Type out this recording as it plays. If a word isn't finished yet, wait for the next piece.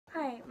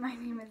my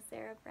name is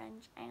Sarah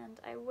French, and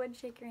I would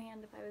shake your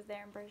hand if I was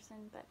there in person,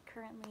 but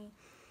currently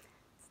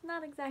it's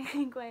not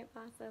exactly quite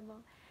possible.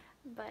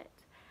 But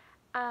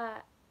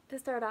to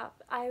start off,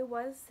 I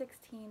was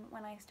 16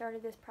 when I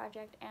started this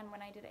project, and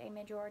when I did a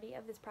majority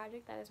of this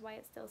project. That is why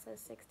it still says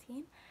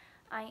 16.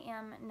 I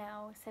am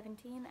now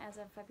 17 as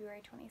of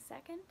February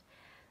 22nd,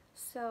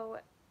 so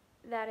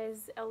that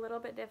is a little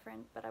bit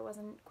different, but I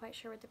wasn't quite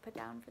sure what to put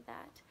down for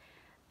that.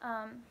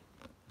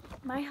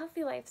 My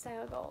healthy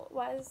lifestyle goal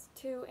was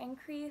to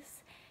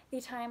increase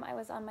the time I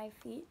was on my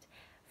feet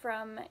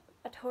from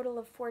a total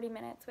of 40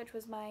 minutes, which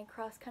was my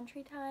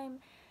cross-country time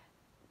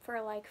for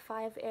like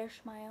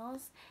 5-ish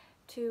miles,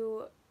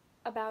 to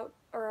about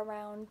or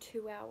around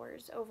 2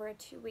 hours over a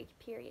 2-week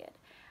period.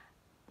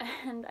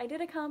 And I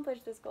did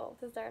accomplish this goal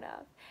to start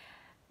off,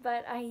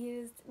 but I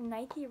used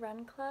Nike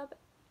Run Club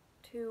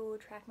to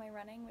track my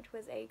running, which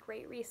was a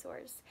great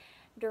resource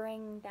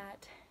during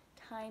that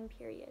time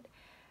period,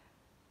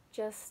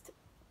 just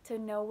to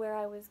know where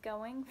I was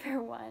going,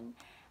 for one,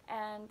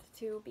 and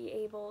to be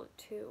able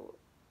to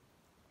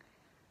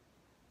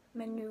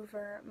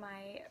maneuver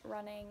my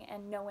running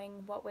and knowing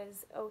what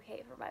was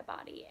okay for my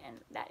body, and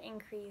that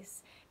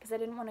increase, because I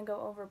didn't want to go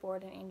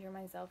overboard and injure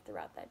myself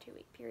throughout that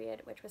 2-week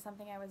period, which was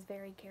something I was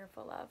very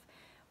careful of,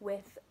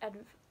 with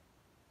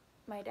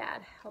my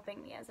dad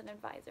helping me as an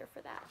advisor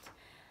for that.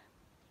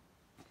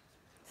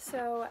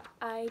 So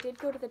I did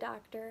go to the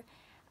doctor,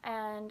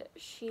 and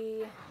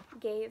she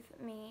gave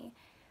me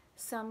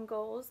some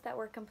goals that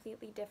were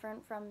completely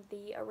different from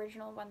the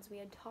original ones we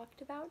had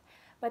talked about,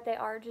 but they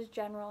are just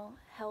general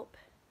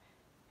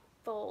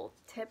helpful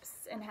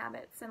tips and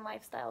habits and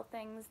lifestyle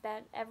things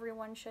that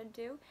everyone should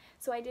do.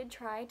 So I did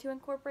try to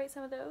incorporate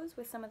some of those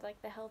with some of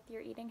like the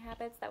healthier eating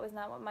habits. That was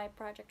not what my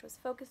project was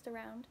focused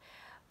around,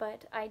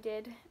 but I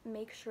did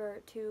make sure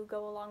to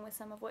go along with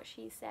some of what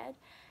she said,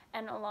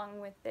 and along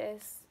with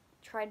this,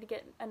 tried to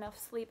get enough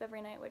sleep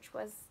every night, which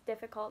was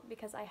difficult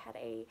because I had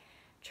a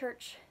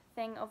church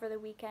thing over the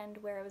weekend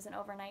where it was an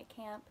overnight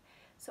camp,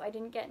 so I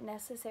didn't get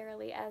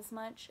necessarily as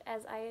much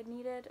as I had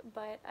needed,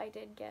 but I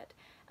did get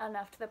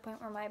enough to the point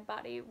where my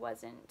body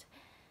wasn't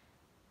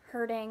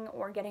hurting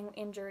or getting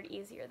injured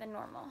easier than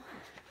normal.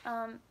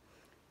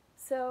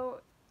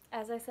 So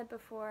as I said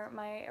before,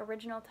 my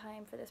original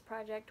time for this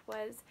project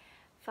was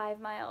 5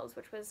 miles,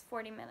 which was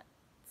 40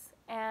 minutes,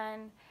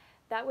 and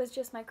that was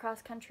just my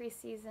cross-country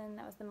season.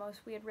 That was the most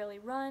we had really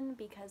run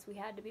because we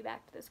had to be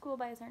back to the school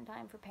by a certain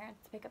time for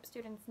parents to pick up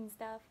students and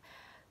stuff.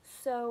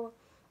 So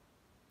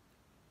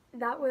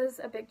that was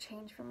a big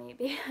change for me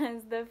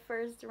because the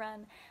first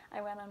run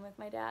I went on with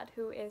my dad,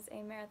 who is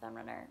a marathon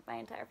runner. My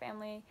entire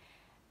family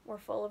were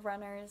full of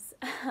runners,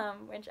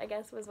 which I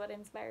guess was what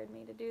inspired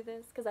me to do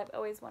this, because I've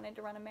always wanted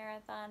to run a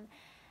marathon,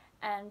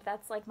 and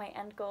that's like my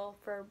end goal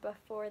for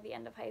before the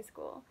end of high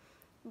school.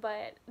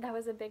 But that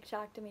was a big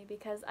shock to me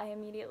because I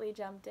immediately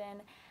jumped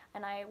in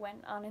and I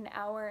went on an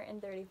 1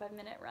 and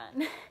 35-minute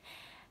run,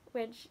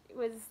 which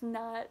was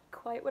not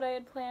quite what I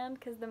had planned,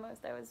 because the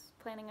most I was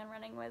planning on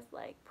running was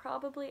like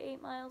probably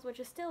 8 miles, which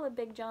is still a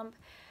big jump.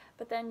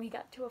 But then we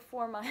got to a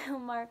 4-mile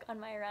mark on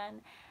my run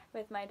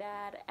with my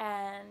dad,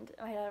 and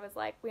my dad was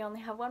like, we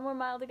only have 1 more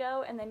mile to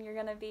go and then you're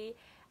gonna be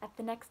at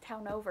the next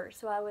town over.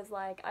 So I was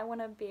like, I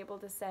want to be able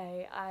to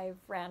say I've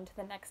ran to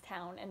the next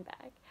town and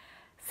back.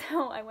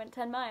 So I went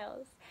 10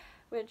 miles,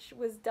 which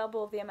was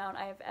double the amount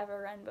I have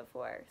ever run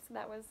before, so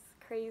that was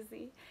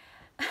crazy.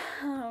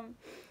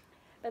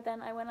 But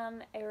then I went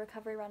on a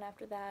recovery run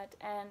after that,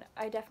 and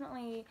I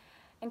definitely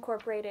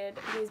incorporated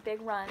these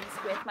big runs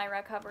with my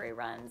recovery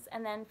runs,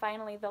 and then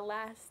finally the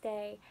last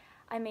day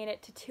I made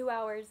it to 2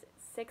 hours,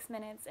 6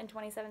 minutes, and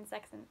 27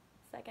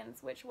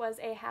 seconds, which was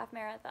a half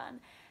marathon.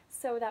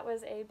 So that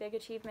was a big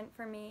achievement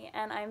for me,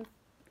 and I'm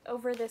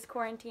over this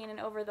quarantine and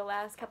over the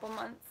last couple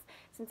months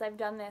since I've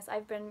done this,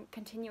 I've been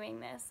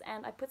continuing this,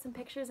 and I put some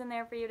pictures in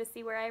there for you to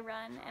see where I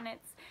run, and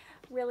it's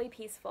really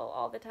peaceful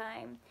all the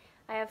time.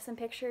 I have some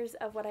pictures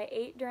of what I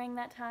ate during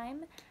that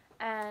time,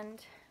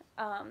 and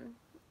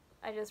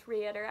I just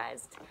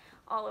reiterized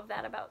all of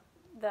that about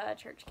the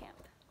church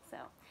camp. So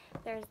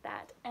there's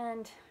that.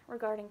 And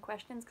regarding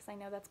questions, because I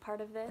know that's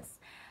part of this,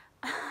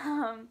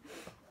 I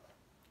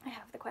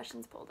have the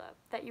questions pulled up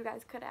that you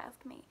guys could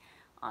ask me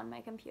on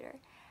my computer.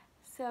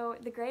 So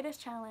the greatest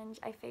challenge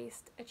I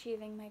faced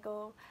achieving my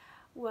goal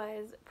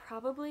was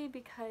probably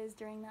because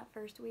during that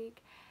first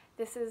week,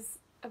 this is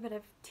a bit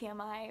of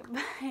TMI,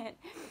 but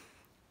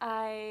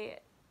I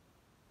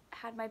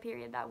had my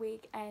period that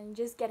week, and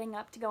just getting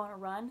up to go on a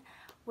run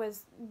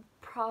was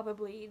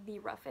probably the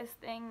roughest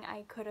thing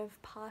I could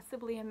have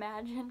possibly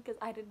imagined, because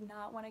I did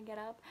not want to get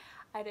up.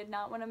 I did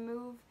not want to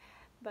move,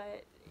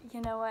 but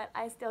you know what?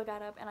 I still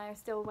got up and I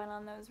still went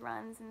on those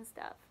runs and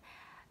stuff.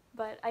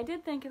 But I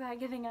did think about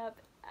giving up,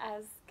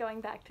 as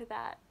going back to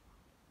that,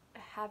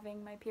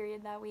 having my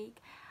period that week.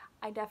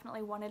 I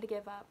definitely wanted to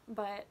give up,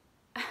 but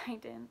I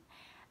didn't.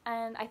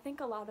 And I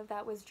think a lot of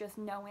that was just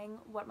knowing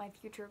what my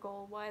future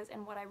goal was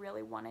and what I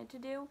really wanted to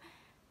do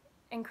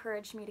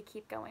encouraged me to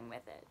keep going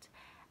with it.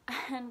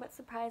 And what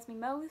surprised me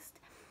most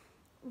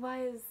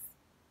was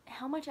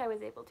how much I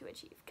was able to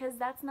achieve, because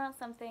that's not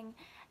something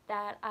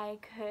that I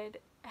could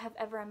have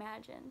ever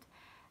imagined.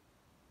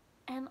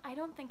 And I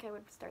don't think I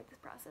would start this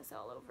process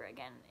all over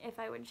again if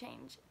I would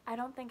change. I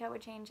don't think I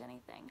would change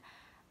anything.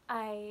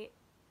 I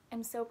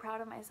am so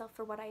proud of myself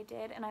for what I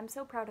did, and I'm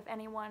so proud of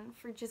anyone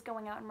for just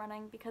going out and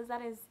running, because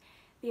that is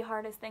the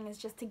hardest thing, is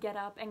just to get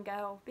up and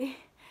go.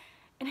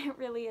 And it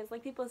really is.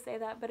 Like, people say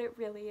that, but it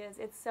really is.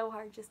 It's so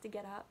hard just to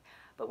get up,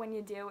 but when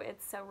you do,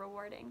 it's so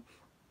rewarding.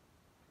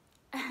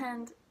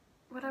 And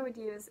what I would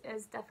use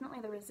is definitely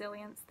the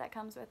resilience that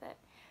comes with it,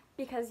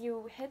 because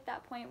you hit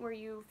that point where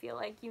you feel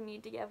like you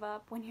need to give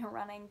up when you're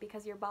running,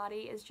 because your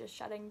body is just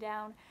shutting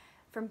down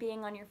from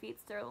being on your feet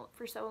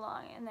for so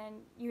long, and then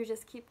you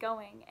just keep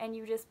going, and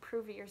you just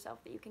prove to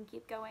yourself that you can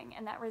keep going.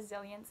 And that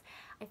resilience,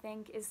 I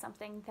think, is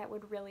something that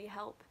would really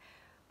help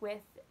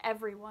with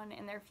everyone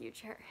in their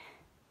future.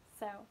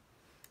 So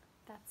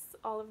that's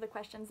all of the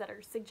questions that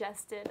are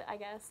suggested, I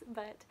guess,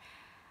 but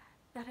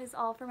that is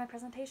all for my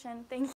presentation. Thank you.